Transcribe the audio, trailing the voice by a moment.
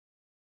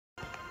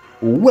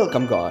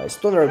Welcome guys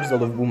to another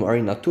episode of Boom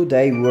Arena.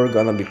 Today we're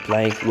gonna be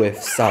playing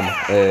with some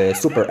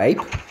Super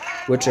Ape,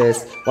 which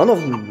is one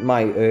of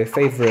my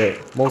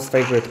most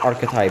favorite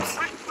archetypes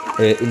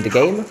in the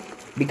game,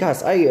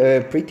 because I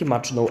pretty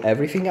much know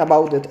everything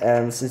about it,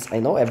 and since I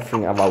know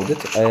everything about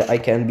it, I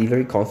can be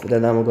very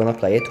confident I'm gonna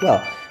play it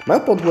well. My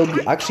opponent will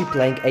be actually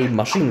playing a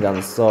machine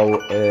gun,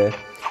 so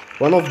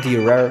one of the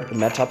rare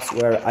matchups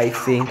where I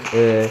think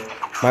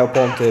my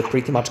opponent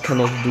pretty much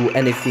cannot do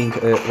anything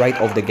right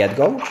off the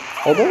get-go,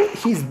 although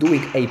he's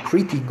doing a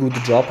pretty good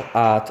job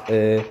at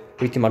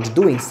pretty much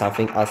doing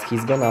something, as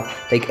he's gonna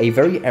take a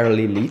very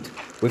early lead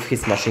with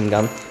his machine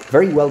gun,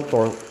 very well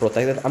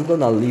protected. I'm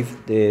gonna leave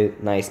the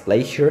nice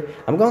play here.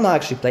 I'm gonna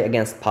actually play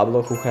against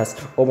Pablo, who has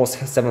almost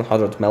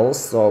 700 medals,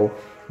 so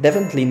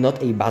definitely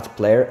not a bad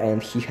player,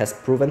 and he has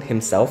proven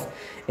himself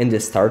in the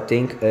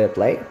starting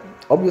play.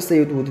 Obviously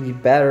it would be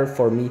better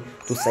for me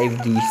to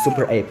save the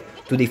Super Ape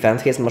to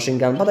defend his machine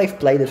gun, but I've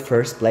played it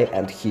first play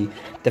and he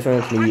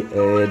definitely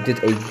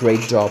did a great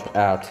job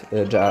at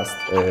just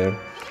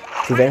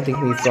preventing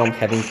me from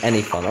having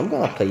any fun. I'm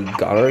gonna play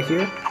Gunner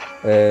here.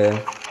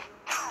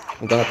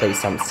 I'm gonna play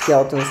some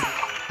skeletons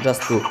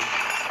just to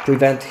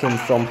prevent him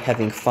from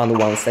having fun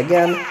once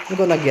again. I'm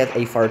gonna get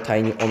a Fire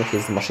Tiny on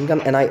his machine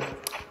gun, and I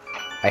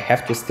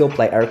have to still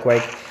play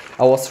Earthquake.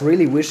 I was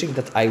really wishing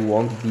that I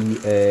won't be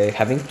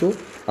having to.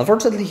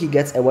 Unfortunately, he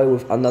gets away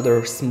with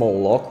another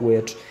small lock,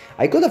 which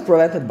I could have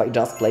prevented by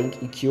just playing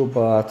EQ,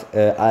 but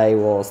I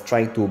was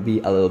trying to be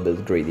a little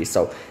bit greedy.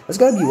 So it's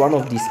gonna be one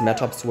of these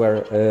matchups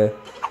where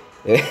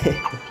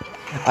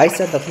I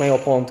said that my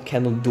opponent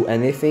cannot do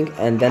anything,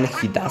 and then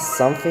he does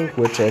something,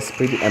 which is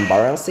pretty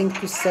embarrassing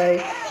to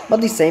say. But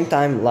at the same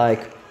time,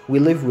 like, we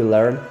live, we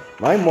learn.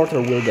 My mortar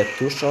will get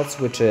 2 shots,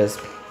 which is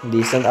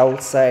decent, I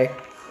would say.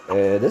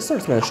 This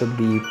swordsman should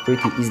be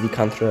pretty easily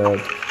countered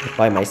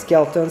by my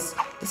skeletons.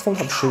 This one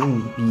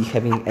shouldn't be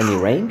having any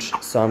range,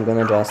 so I'm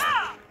gonna just...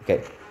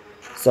 Okay,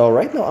 so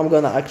right now I'm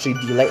gonna actually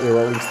delay a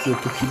rolling steel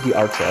to hit the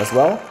archer as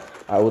well.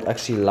 I would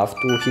actually love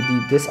to hit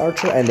this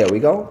archer, and there we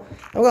go.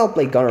 I'm gonna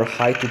play Gunner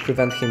high to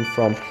prevent him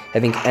from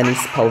having any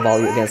spell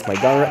value against my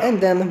Gunner, and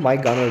then my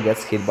Gunner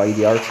gets hit by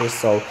the archer,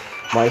 so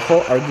my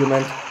whole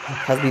argument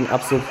has been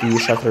absolutely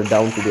shattered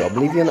down to the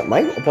oblivion.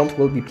 My opponent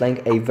will be playing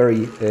a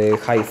very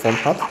high phone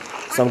hat,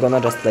 so I'm gonna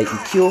just play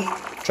EQ,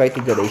 try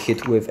to get a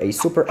hit with a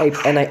Super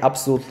Ape, and I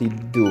absolutely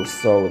do,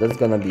 so that's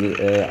gonna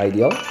be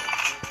ideal.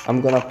 I'm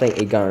gonna play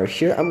a Gunner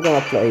here, I'm gonna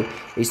play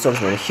a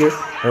Swordsman here.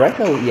 Right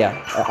now, yeah,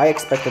 I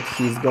expected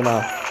he's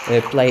gonna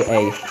play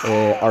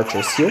a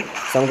Archers here,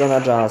 so I'm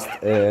gonna just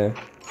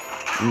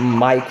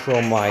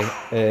micro my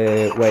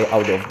way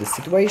out of this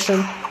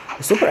situation.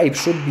 Super Ape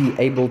should be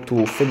able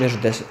to finish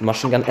this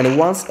machine gun, and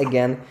once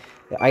again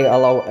I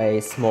allow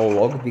a small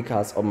log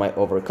because of my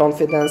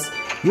overconfidence.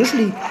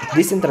 Usually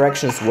these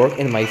interactions work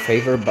in my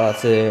favor,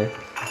 but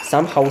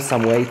somehow,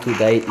 someway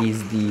today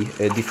is the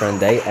different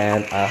day,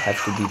 and I have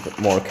to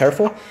be more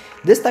careful.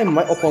 This time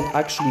my opponent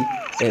actually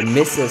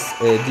misses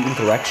the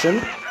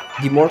interaction.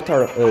 The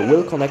mortar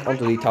will connect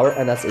onto the tower,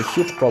 and that's a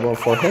huge problem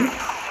for him,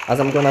 as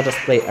I'm gonna just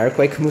play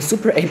Earthquake.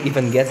 Super Ape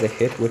even gets a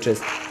hit, which is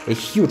a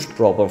huge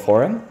problem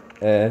for him.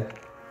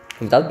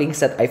 With that being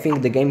said, I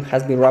think the game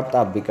has been wrapped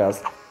up,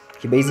 because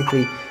he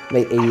basically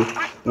made a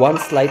one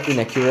slight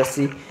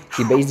inaccuracy.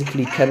 He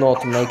basically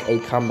cannot make a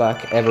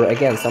comeback ever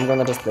again. So I'm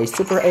gonna just play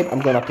Super Ape, I'm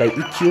gonna play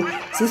EQ.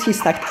 Since he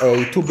stacked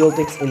 2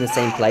 buildings in the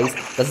same place,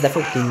 that's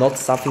definitely not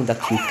something that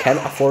you can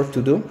afford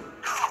to do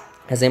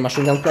as a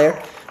machine gun player.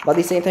 But at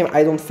the same time,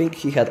 I don't think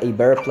he had a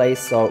better play,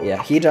 so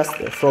yeah, he just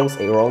throws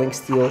a rolling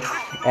steel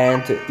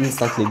and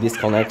instantly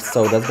disconnects,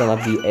 so that's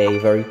gonna be a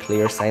very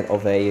clear sign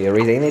of a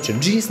resignation.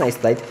 GG's, nice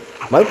played.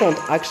 My opponent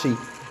actually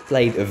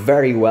played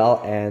very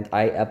well, and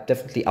I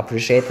definitely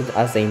appreciate it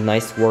as a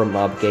nice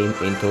warm-up game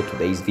into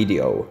today's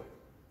video.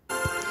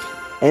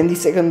 And the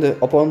second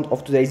opponent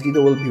of today's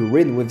video will be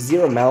Rin with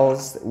 0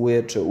 medals,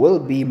 which will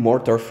be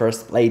mortar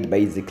first played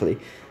basically.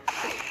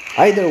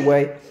 Either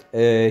way,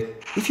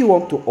 if you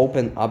want to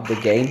open up the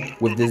game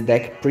with this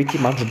deck, pretty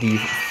much the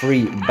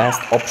 3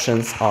 best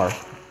options are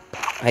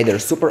either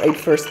Super Ape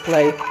first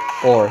play,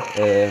 or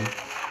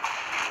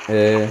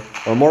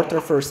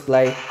mortar first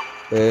play,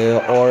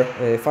 or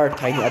Fire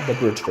Tiny at the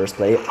bridge first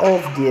play. All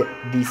of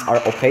these are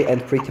okay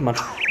and pretty much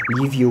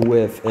leave you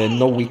with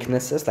no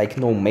weaknesses, like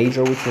no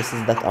major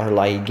weaknesses that are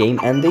like game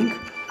ending.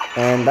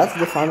 And that's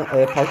the fun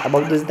part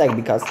about this deck,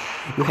 because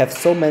you have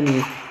so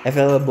many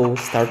available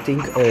starting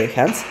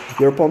hands.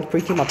 Your opponent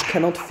pretty much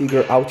cannot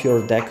figure out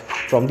your deck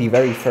from the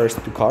very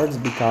first 2 cards,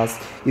 because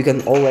you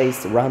can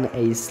always run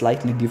a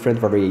slightly different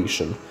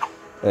variation.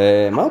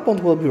 My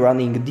opponent will be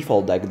running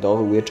default deck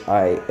though, which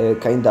I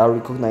kinda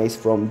recognize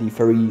from the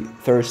very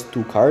first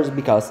 2 cards,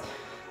 because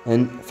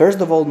first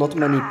of all, not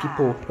many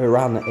people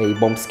run a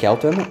bomb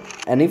skeleton,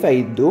 and if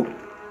I do,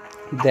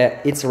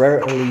 it's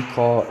rarely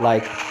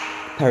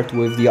paired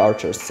with the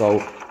archers,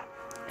 so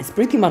it's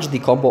pretty much the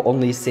combo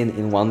only seen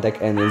in one deck,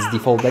 and it's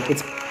default deck.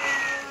 It's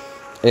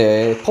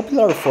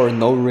popular for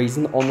no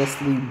reason,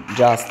 honestly,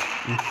 just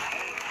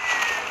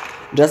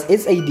Just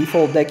it's a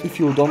default deck. If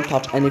you don't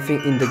touch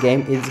anything in the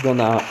game,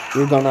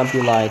 you're gonna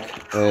be like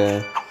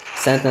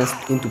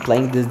sentenced into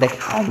playing this deck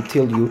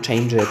until you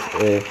change it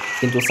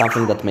into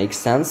something that makes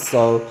sense.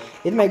 So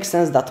it makes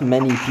sense that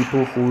many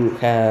people who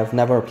have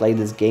never played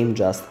this game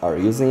just are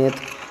using it.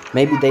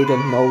 Maybe they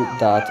don't know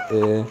that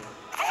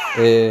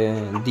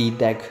the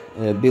deck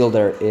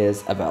builder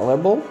is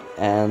available,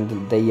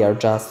 and they are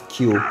just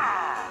queue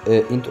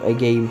into a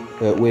game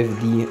with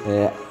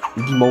the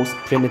most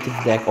primitive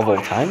deck of all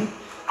time,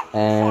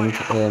 and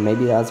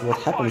maybe that's what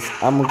happens.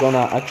 I'm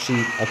gonna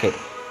actually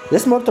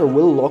this mortar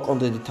will lock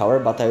onto the tower,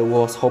 but I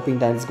was hoping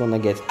that it's gonna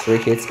get 3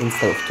 hits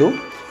instead of 2.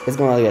 It's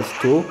gonna get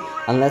 2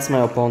 unless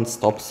my opponent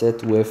stops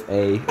it with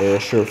a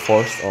sheer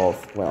force of,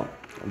 well,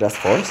 just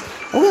force.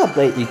 I'm gonna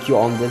play EQ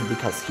on this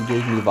because he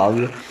gave me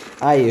value.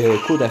 I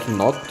could have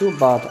not to,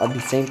 but at the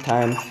same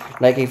time,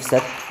 like I've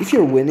said, if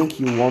you're winning,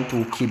 you want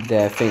to keep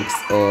the things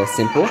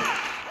simple.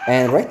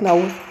 And right now,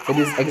 it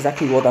is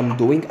exactly what I'm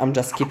doing. I'm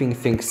just keeping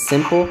things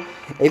simple,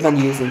 even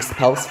using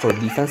spells for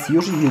defense.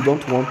 Usually you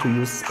don't want to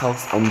use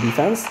spells on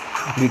defense,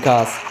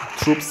 because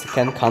troops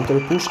can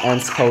counter push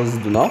and spells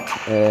do not.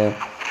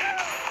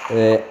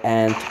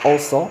 And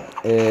also,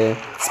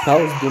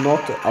 spells do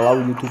not allow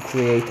you to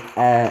create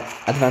an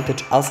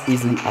advantage as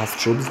easily as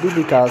troops do,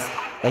 because,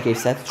 like I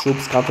said,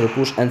 troops counter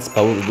push and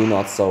spells do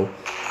not. So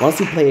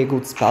once you play a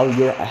good spell,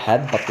 you're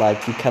ahead, but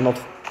like you cannot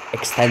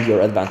extend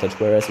your advantage.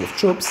 Whereas with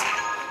troops,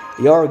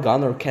 your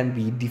gunner can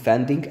be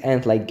defending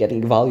and like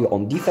getting value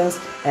on defense,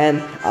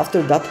 and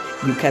after that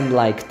you can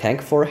like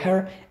tank for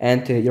her,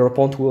 and your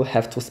opponent will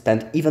have to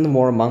spend even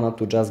more mana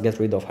to just get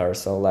rid of her.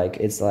 So like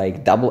it's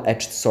like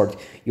double-edged sword.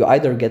 You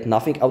either get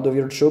nothing out of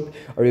your troop,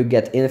 or you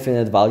get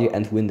infinite value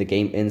and win the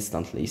game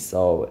instantly.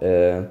 So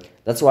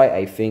that's why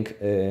I think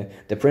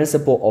the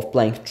principle of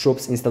playing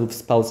troops instead of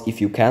spells, if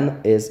you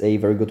can, is a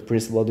very good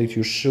principle that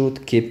you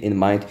should keep in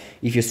mind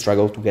if you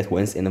struggle to get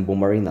wins in a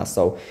Boom Arena.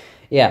 So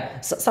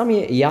yeah, some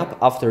yap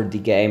after the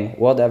game,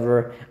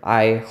 whatever.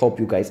 I hope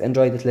you guys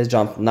enjoyed it. Let's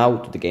jump now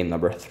to the game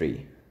number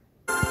 3.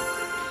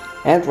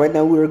 And right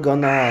now we're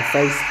gonna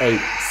face a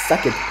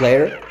second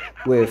player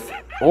with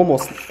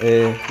almost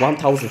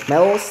 1000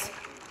 medals.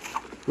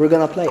 We're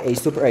gonna play a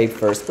Super 8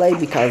 first play,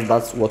 because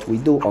that's what we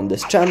do on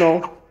this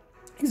channel.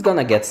 He's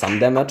gonna get some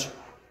damage.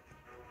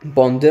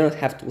 Bond didn't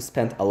have to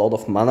spend a lot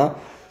of mana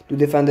to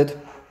defend it.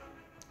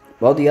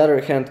 But on the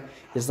other hand,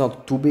 it's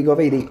not too big of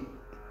a deal.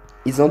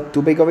 It's not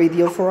too big of a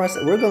deal for us.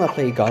 We're gonna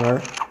play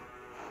Gunner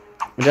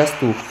just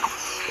to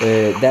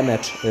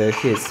damage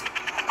his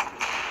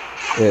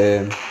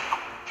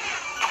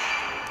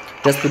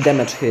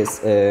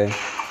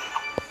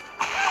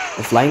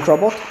flying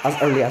robot as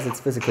early as it's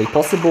physically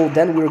possible.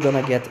 Then we're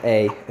gonna get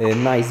a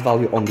nice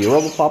value on the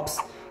Robopops.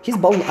 His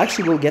Balloon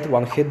actually will get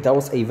 1 hit. That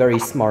was a very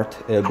smart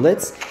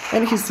blitz,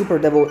 and his Super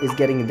Devil is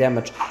getting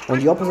damage on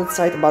the opposite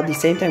side, but at the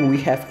same time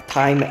we have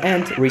time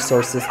and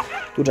resources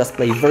to just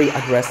play very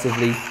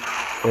aggressively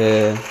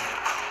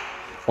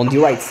on the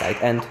right side.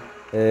 And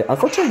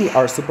unfortunately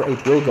our Super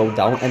 8 will go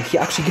down, and he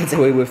actually gets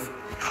away with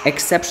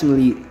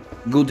exceptionally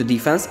good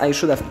defense. I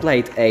should have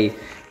played a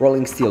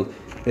Rolling Steel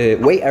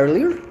way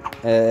earlier,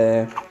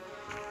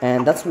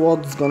 and that's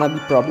what's gonna be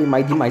probably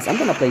my demise. I'm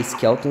gonna play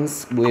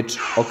Skeletons, which,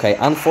 okay,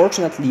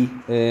 unfortunately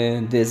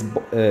this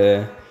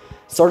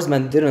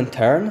Swordsman didn't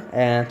turn,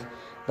 and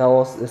that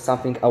was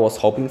something I was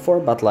hoping for,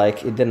 but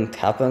like it didn't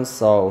happen,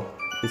 so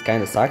it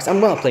kinda sucks. I'm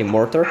gonna play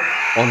Mortar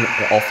on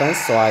offense,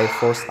 so I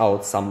force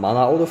out some mana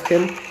out of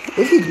him.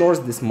 If he ignores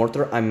this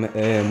Mortar, I'm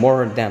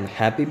more than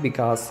happy,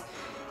 because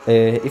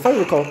if I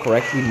recall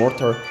correctly,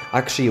 Mortar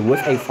actually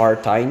with a Fire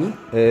Tiny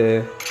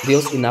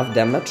deals enough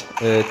damage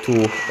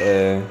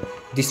to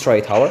destroy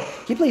a tower.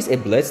 He plays a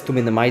Blitz to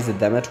minimize the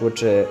damage,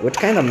 which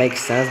kinda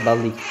makes sense, but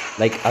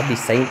like at the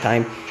same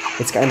time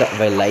it's kind of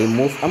a lame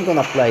move. I'm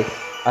gonna play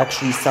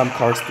actually some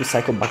cards to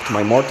cycle back to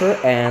my Mortar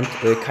and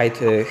kite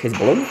his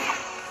Balloon.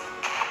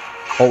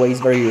 Always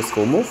very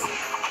useful move.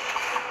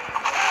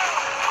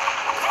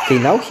 Okay,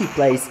 now he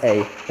plays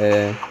a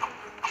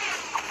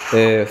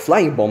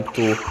Flying Bomb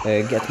to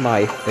get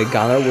my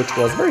Gunner, which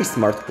was very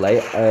smart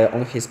play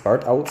on his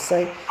part, I would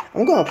say.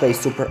 I'm gonna play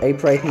Super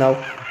Ape right now,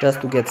 just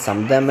to get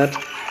some damage.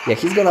 Yeah,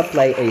 he's gonna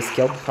play a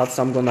Skeleton Hat,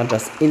 so I'm gonna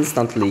just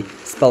instantly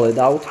spell it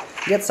out,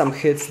 get some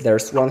hits.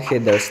 There's 1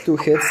 hit, there's 2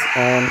 hits,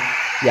 and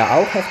yeah,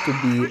 I'll have to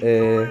be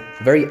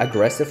very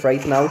aggressive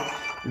right now,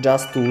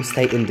 just to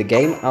stay in the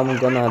game. I'm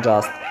gonna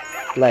just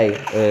play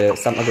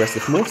some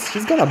aggressive moves.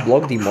 He's gonna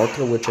block the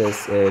Mortar, which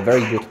is a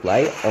very good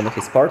play on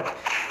his part.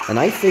 And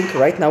I think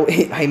right now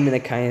I'm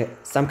in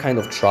some kind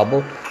of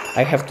trouble.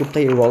 I have to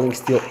play Rolling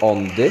Steel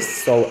on this,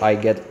 so I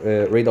get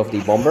rid of the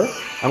Bomber.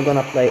 I'm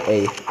gonna play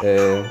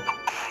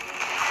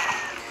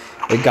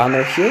a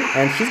Gunner here,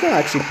 and he's gonna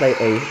actually play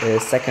a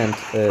second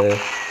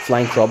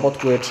Flying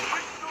Robot, which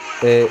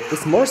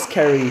is more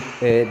scary.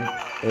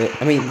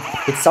 I mean,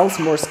 it sounds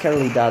more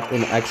scary than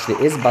it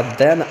actually is, but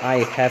then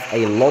I have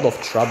a lot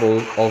of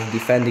trouble of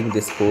defending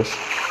this push.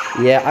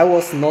 Yeah, I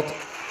was not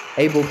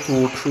able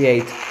to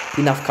create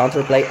enough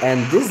counterplay,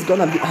 and this is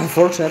gonna be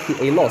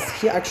unfortunately a loss.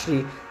 He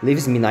actually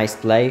leaves me nice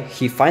play.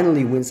 He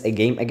finally wins a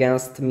game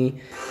against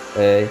me.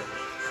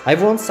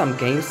 I've won some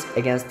games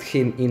against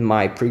him in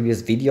my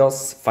previous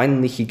videos.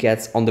 Finally he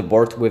gets on the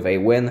board with a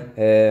win.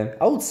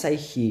 I would say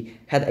he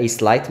had a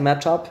slight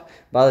matchup,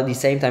 but at the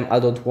same time I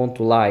don't want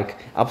to like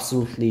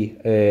absolutely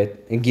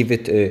give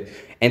it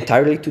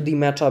entirely to the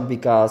matchup,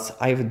 because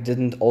I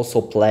didn't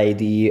also play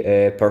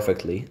the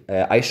perfectly.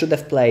 I should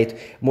have played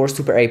more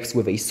Super Apes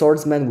with a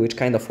Swordsman, which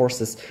kind of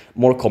forces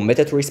more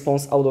committed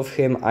response out of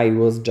him. I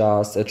was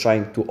just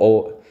trying to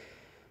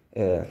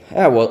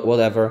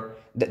whatever.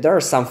 There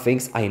are some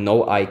things I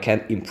know I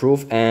can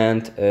improve,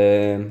 and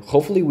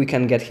hopefully we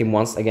can get him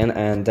once again,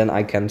 and then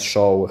I can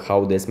show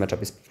how this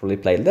matchup is properly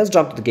played. Let's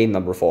jump to the game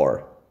number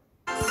 4.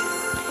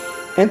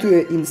 And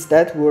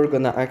instead we're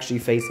gonna actually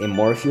face a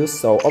Morpheus,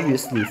 so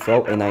obviously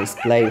throw a nice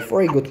play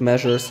for a good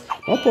measures.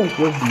 My opponent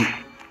will be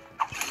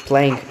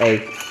playing a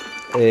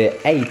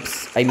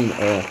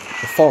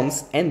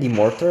Fawns and the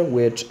Mortar,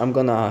 which I'm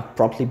gonna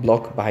promptly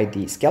block by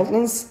the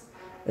Skeletons.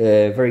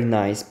 Very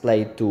nice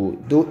play to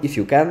do if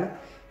you can.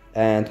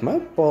 And my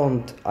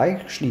opponent, I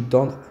actually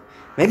don't...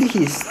 Maybe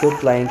he's still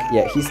playing...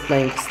 Yeah, he's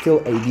playing still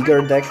a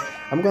Digger deck.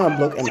 I'm gonna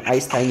block an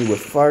Ice Tiny with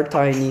Fire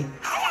Tiny.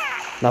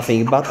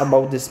 Nothing bad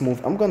about this move.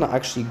 I'm gonna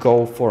actually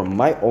go for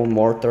my own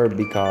Mortar,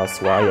 because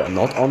why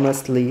not,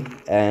 honestly.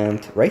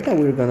 And right now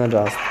we're gonna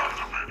just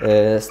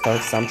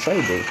start some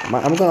trading.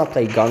 I'm gonna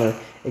play Gunner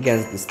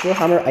against the Steel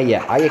Hammer.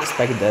 Yeah, I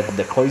expect that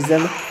the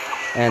poison,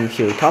 and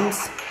here it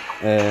comes.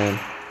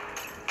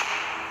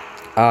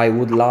 I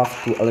would love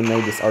to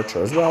eliminate this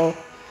Archer as well.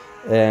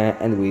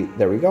 And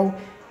there we go.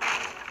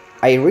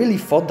 I really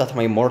thought that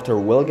my Mortar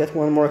will get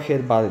one more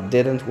hit, but it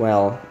didn't.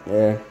 Well,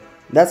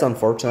 that's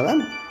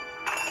unfortunate.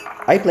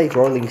 I played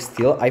Rolling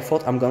Steel. I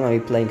thought I'm gonna be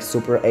playing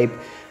Super Ape.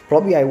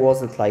 Probably I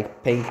wasn't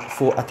like paying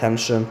full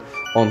attention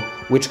on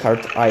which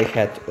card I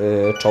had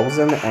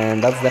chosen,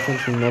 and that's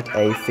definitely not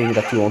a thing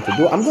that you want to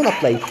do. I'm gonna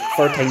play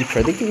Fire Tiny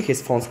predicting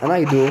his Fawns, and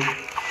I do.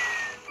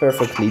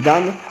 Perfectly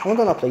done. I'm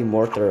gonna play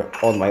Mortar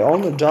on my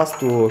own just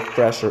to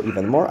pressure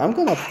even more. I'm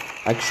gonna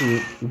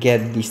actually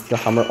get the Steel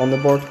Hammer on the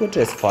board, which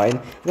is fine.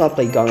 I'm gonna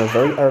play Gunner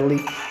very early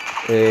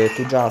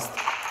to just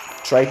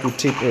try to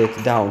chip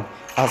it down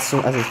as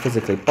soon as it's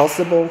physically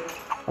possible.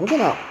 I'm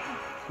gonna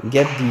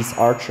get these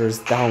archers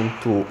down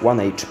to 1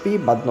 HP,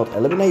 but not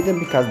eliminate them,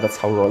 because that's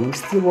how Rolling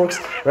Steel works.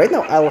 Right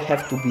now I'll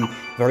have to be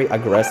very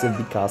aggressive,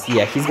 because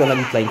yeah, he's gonna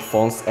be playing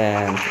Fawns,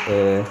 and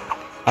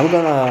I'm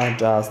gonna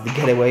just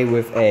get away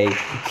with a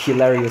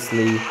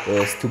hilariously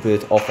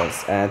stupid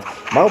offense. And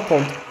my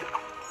opponent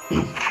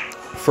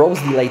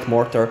throws the late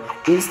Mortar,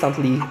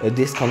 instantly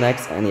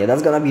disconnects, and yeah,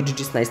 that's gonna be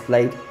GG's nice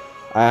played.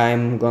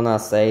 I'm gonna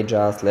say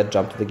just let's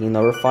jump to the game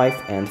number 5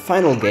 and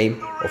final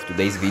game of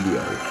today's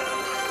video.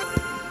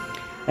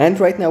 And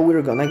right now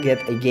we're gonna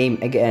get a game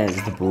against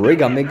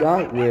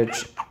Brigamiga,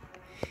 which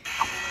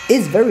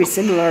is very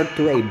similar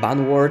to a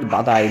ban word,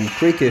 but I'm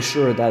pretty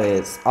sure that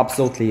it's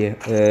absolutely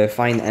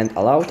fine and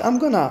allowed. I'm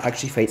gonna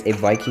actually face a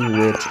Viking,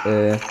 which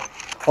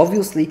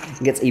obviously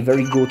gets a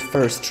very good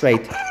first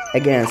trade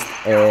against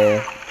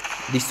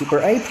the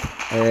Super Ape,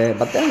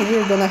 but then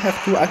we're gonna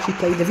have to actually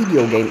play the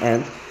video game,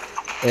 and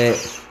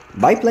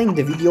by playing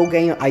the video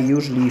game I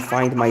usually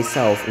find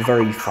myself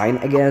very fine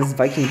against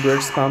Viking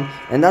Bridge Spam,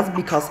 and that's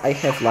because I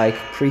have like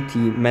pretty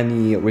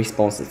many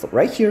responses.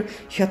 Right here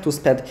he had to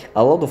spend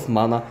a lot of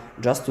mana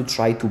just to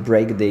try to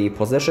break the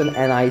position,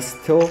 and I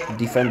still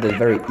defended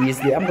very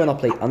easily. I'm gonna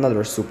play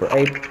another Super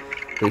Ape.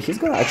 He's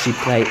gonna actually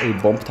play a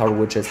Bomb Tower,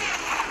 which is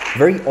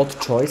very odd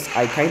choice.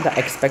 I kinda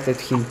expected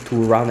him to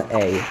run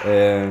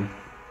a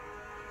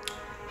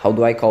how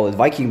do I call it,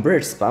 Viking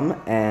Bridge Spam,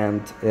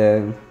 and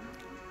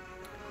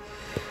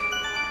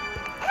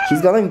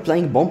he's gonna be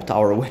playing Bomb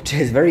Tower, which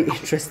is very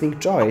interesting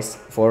choice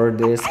for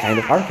this kind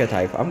of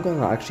archetype. I'm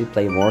gonna actually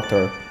play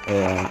Mortar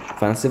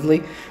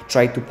offensively,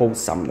 try to pose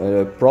some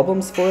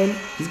problems for him.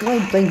 He's gonna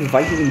be playing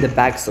Viking in the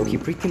back, so he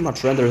pretty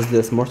much renders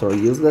this Mortar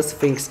useless,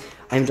 thinks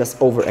I'm just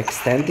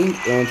overextending,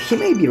 and he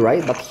may be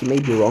right, but he may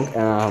be wrong,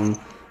 and I'm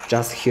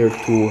just here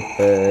to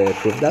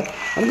prove that.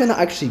 I'm gonna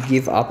actually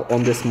give up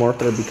on this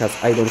Mortar, because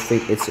I don't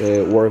think it's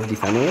worth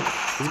defending it.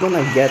 He's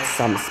gonna get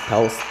some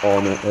spells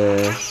on,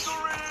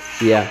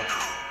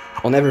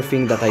 on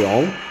everything that I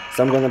own.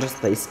 So I'm gonna just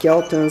play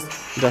Skeletons,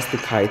 just to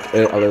kite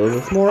a little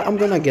bit more. I'm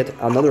gonna get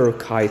another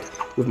kite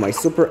with my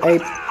Super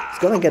Ape. It's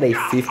gonna get a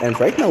 5th, and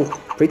right now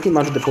pretty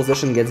much the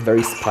position gets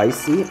very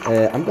spicy.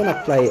 I'm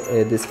gonna play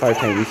this Fire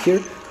Tiny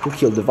here to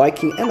kill the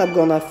Viking, and I'm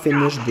gonna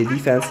finish the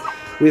defense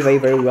with a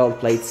very well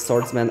played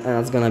Swordsman, and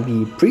that's gonna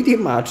be pretty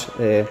much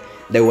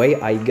the way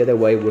I get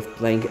away with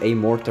playing a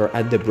Mortar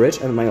at the bridge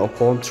and my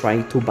opponent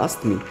trying to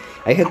bust me.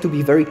 I had to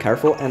be very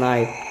careful, and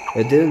I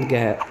didn't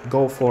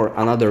go for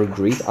another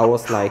greed. I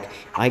was like,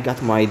 I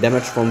got my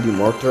damage from the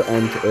Mortar,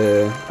 and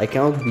I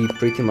cannot be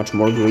pretty much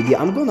more greedy.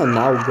 I'm gonna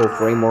now go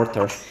for a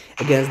Mortar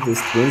against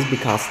these twins,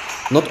 because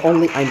not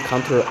only I'm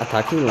counter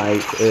attacking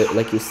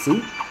like you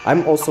see,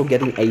 I'm also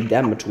getting a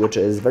damage, which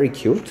is very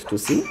cute to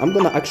see. I'm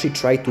gonna actually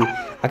try to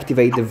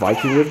activate the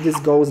Viking with this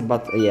ghost,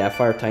 but yeah,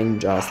 Fire Titan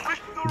just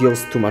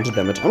deals too much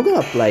damage. I'm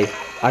gonna play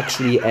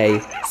actually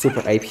a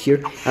Super Ape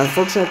here.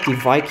 Unfortunately,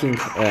 Viking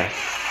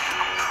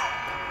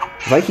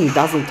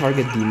doesn't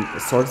target the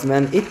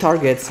swordsman, it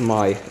targets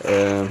my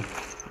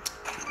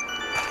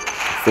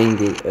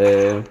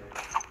thingy.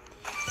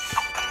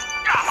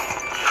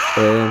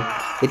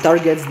 It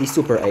targets the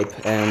Super Ape,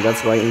 and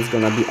that's why it's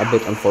gonna be a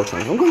bit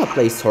unfortunate. I'm gonna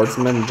play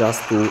Swordsman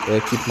just to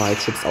keep my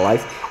troops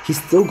alive. He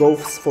still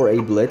goes for a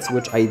Blitz,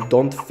 which I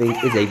don't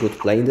think is a good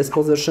play in this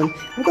position.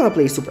 I'm gonna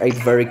play Super Ape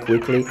very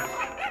quickly.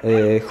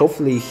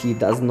 Hopefully he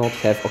does not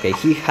have... Okay,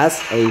 he has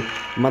a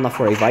mana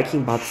for a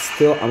Viking, but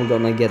still I'm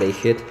gonna get a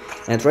hit.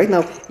 And right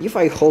now, if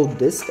I hold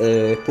this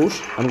push,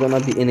 I'm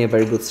gonna be in a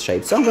very good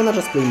shape. So I'm gonna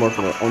just play more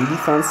on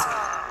defense.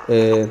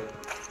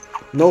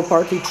 No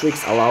party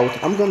tricks allowed.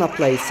 I'm gonna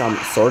play some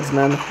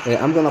swordsman.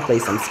 I'm gonna play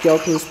some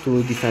skeletons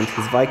to defend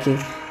his Viking.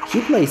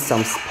 He plays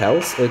some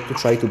spells to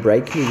try to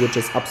break me, which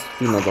is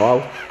absolutely not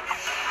allowed.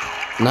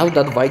 Now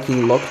that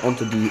Viking locked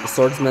onto the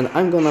swordsman,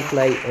 I'm gonna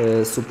play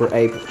Super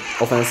Ape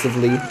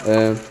offensively,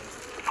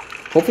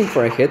 hoping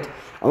for a hit.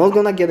 I'm not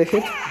gonna get a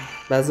hit,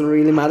 doesn't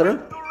really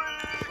matter.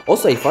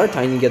 Also, a Fire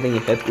Titan getting a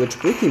hit, which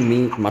pretty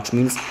much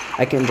means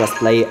I can just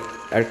play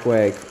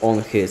Earthquake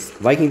on his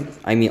Viking,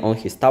 on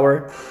his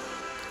tower.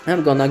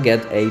 I'm gonna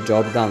get a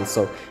job done.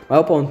 So my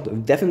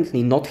opponent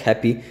definitely not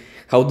happy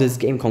how this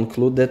game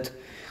concluded,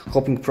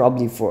 hoping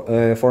probably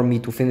for me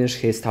to finish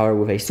his tower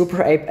with a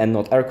Super Ape and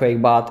not Earthquake,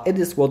 but it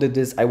is what it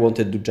is. I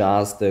wanted to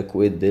just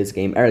quit this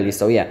game early.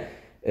 So yeah,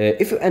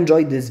 if you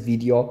enjoyed this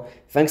video,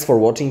 thanks for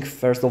watching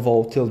first of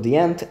all till the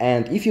end,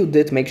 and if you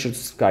did, make sure to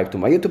subscribe to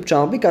my YouTube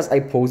channel because I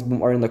post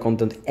Boom Arena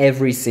content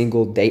every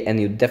single day and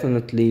you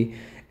definitely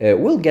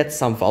will get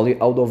some value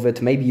out of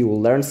it. Maybe you will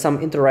learn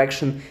some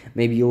interaction,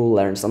 maybe you will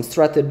learn some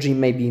strategy,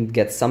 maybe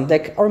get some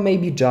deck, or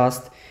maybe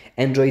just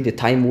enjoy the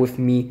time with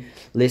me,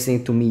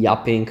 listening to me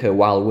yapping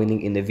while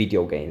winning in the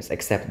video games,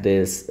 except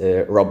this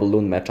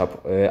Rob-Balloon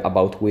matchup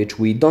about which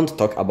we don't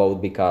talk about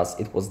because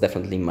it was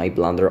definitely my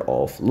blunder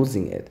of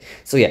losing it.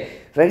 So yeah,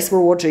 thanks for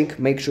watching,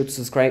 make sure to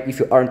subscribe if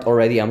you aren't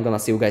already. I'm gonna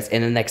see you guys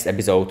in the next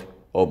episode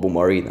of Boom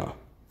Arena.